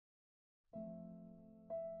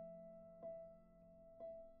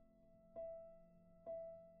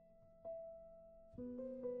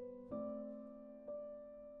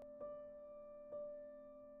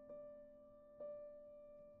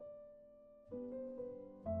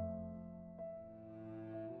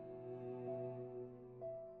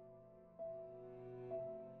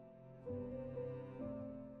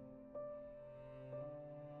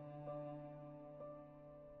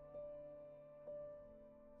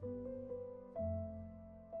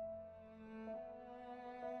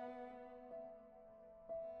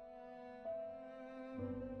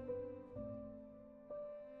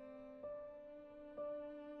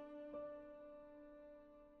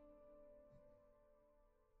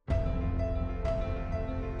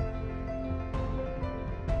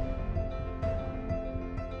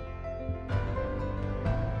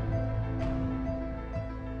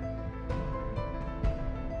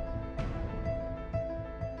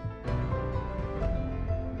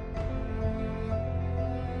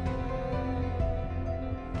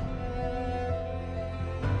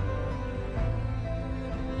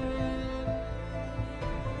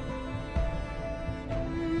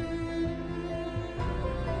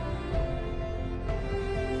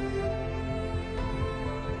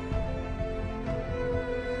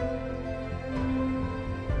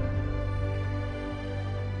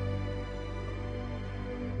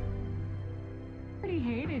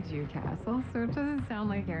You, Castle, so it doesn't sound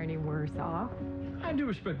like you're any worse off. I do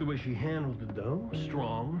respect the way she handled it, though.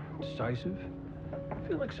 Strong, decisive. I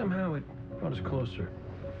feel like somehow it brought us closer.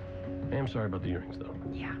 I am sorry about the earrings, though.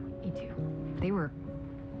 Yeah, me too. They were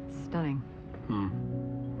stunning.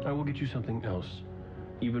 I will get you something else,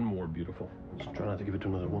 even more beautiful. Just try not to give it to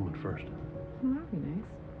another woman first. That'd be nice.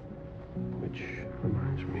 Which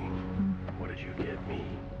reminds me, what did you get me?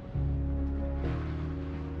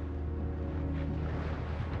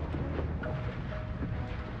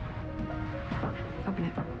 Open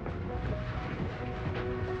it.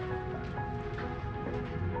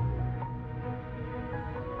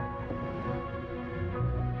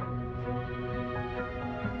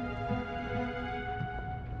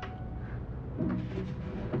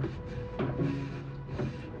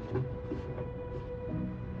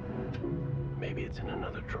 Maybe it's in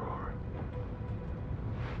another drawer.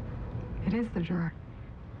 It is the drawer.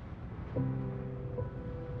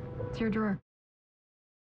 It's your drawer.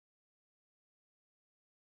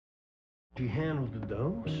 She handled it,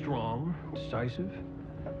 though. Strong, decisive.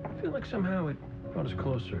 I feel like somehow it brought us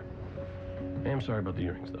closer. I am sorry about the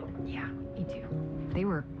earrings, though. Yeah, me too. They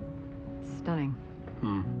were stunning.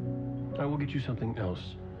 I will get you something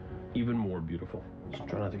else, even more beautiful. Just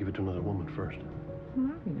try not to give it to another woman first.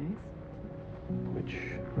 That'd be nice. Which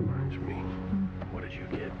reminds me, what did you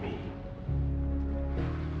get me?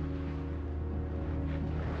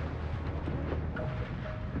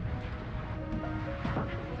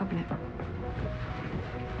 Open it.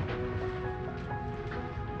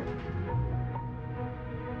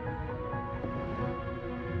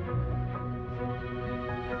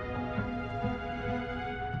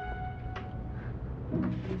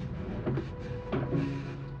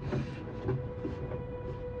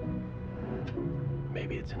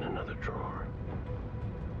 Maybe it's in another drawer.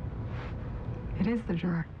 It is the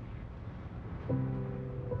drawer.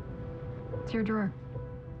 It's your drawer.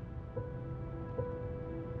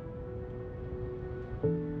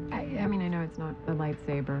 I mean, I know it's not a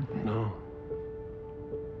lightsaber, but... No.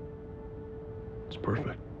 It's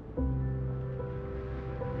perfect.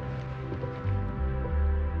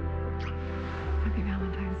 Happy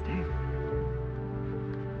Valentine's Day.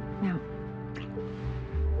 Now,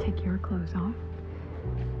 take your clothes off,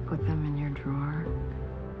 put them in your drawer,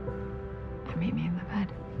 and meet me in the bed.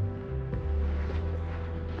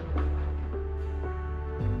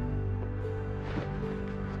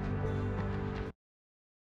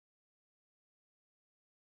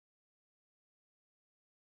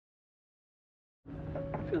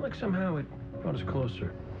 I feel like somehow it brought us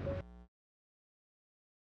closer.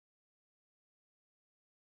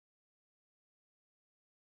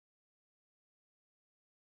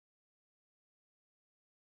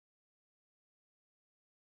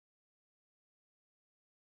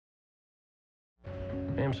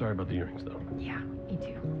 I am sorry about the earrings, though. Yeah, me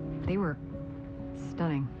too. They were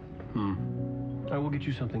stunning. I will get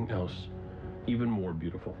you something else, even more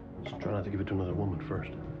beautiful. Just try not to give it to another woman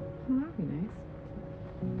first. That'd be nice.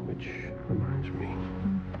 Which reminds me,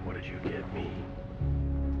 what did you get me?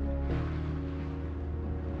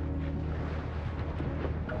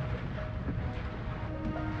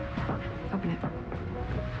 Open it.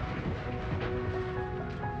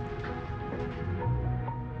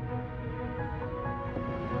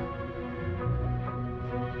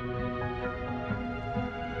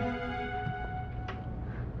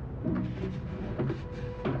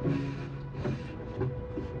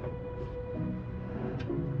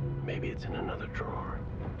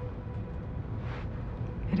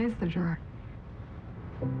 It is the drawer.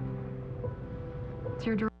 It's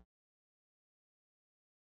your drawer.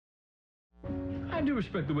 I do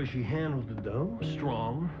respect the way she handled it, though.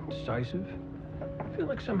 Strong, decisive. I feel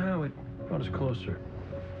like somehow it brought us closer.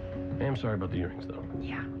 I am sorry about the earrings, though.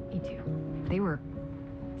 Yeah, me too. They were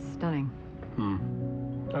stunning.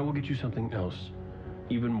 I will get you something else,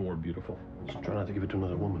 even more beautiful. Just try not to give it to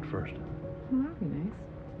another woman first. Well, that'd be nice.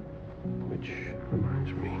 Which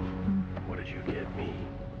reminds me, what did you get me?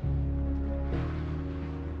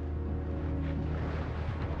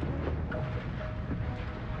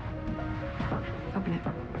 Open it.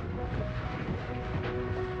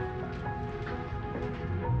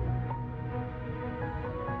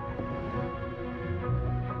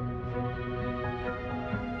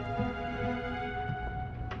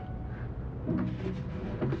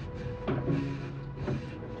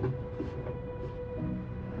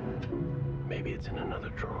 Maybe it's in another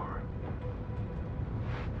drawer.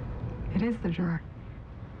 It is the drawer.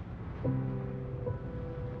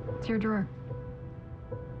 It's your drawer.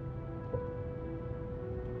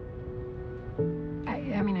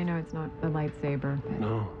 I mean, I know it's not the lightsaber, but...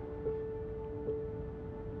 No.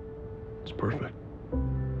 It's perfect.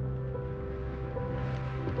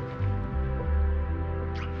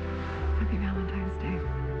 Happy Valentine's Day.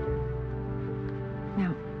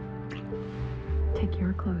 Now, take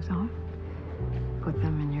your clothes off, put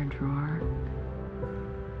them in your drawer,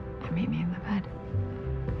 and meet me in the bed.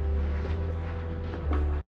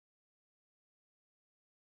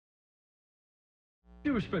 I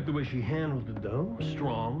do respect the way she handled it, though.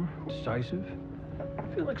 Strong, decisive.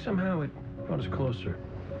 I feel like somehow it brought us closer.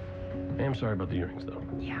 I am sorry about the earrings, though.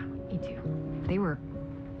 Yeah, me too. They were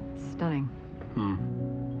stunning.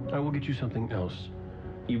 I will get you something else,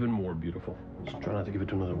 even more beautiful. Just try not to give it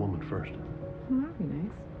to another woman first. Well, that'd be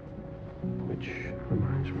nice. Which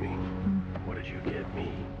reminds me, what did you get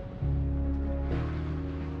me?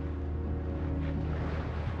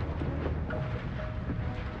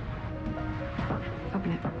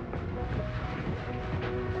 Open it.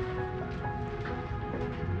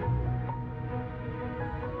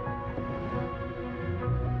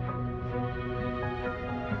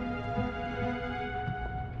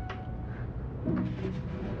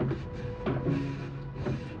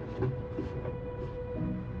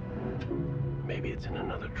 Maybe it's in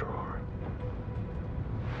another drawer.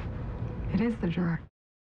 It is the drawer.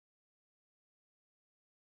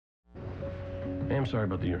 I am sorry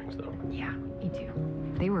about the earrings, though. Yeah, me too.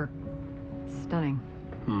 They were stunning.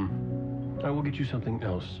 I will get you something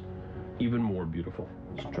else, even more beautiful.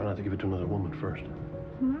 Just try not to give it to another woman first.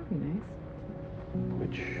 Well, that'd be nice.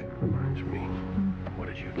 Which reminds me, what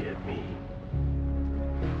did you get me?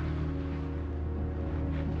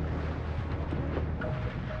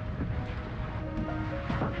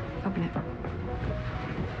 Open it.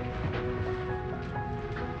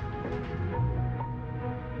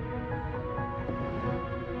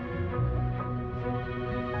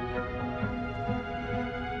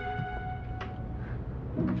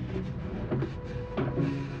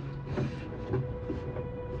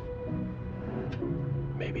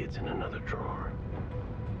 Maybe it's in another drawer.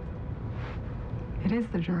 It is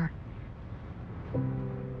the drawer.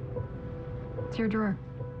 It's your drawer.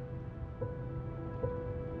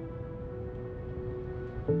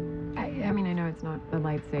 I mean, I know it's not the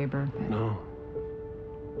lightsaber, but... No.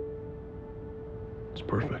 It's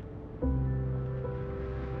perfect.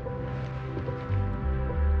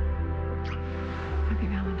 Happy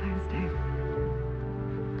Valentine's Day.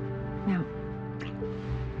 Now,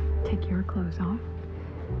 take your clothes off,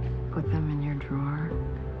 put them in your drawer,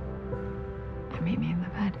 and meet me in the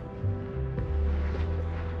bed.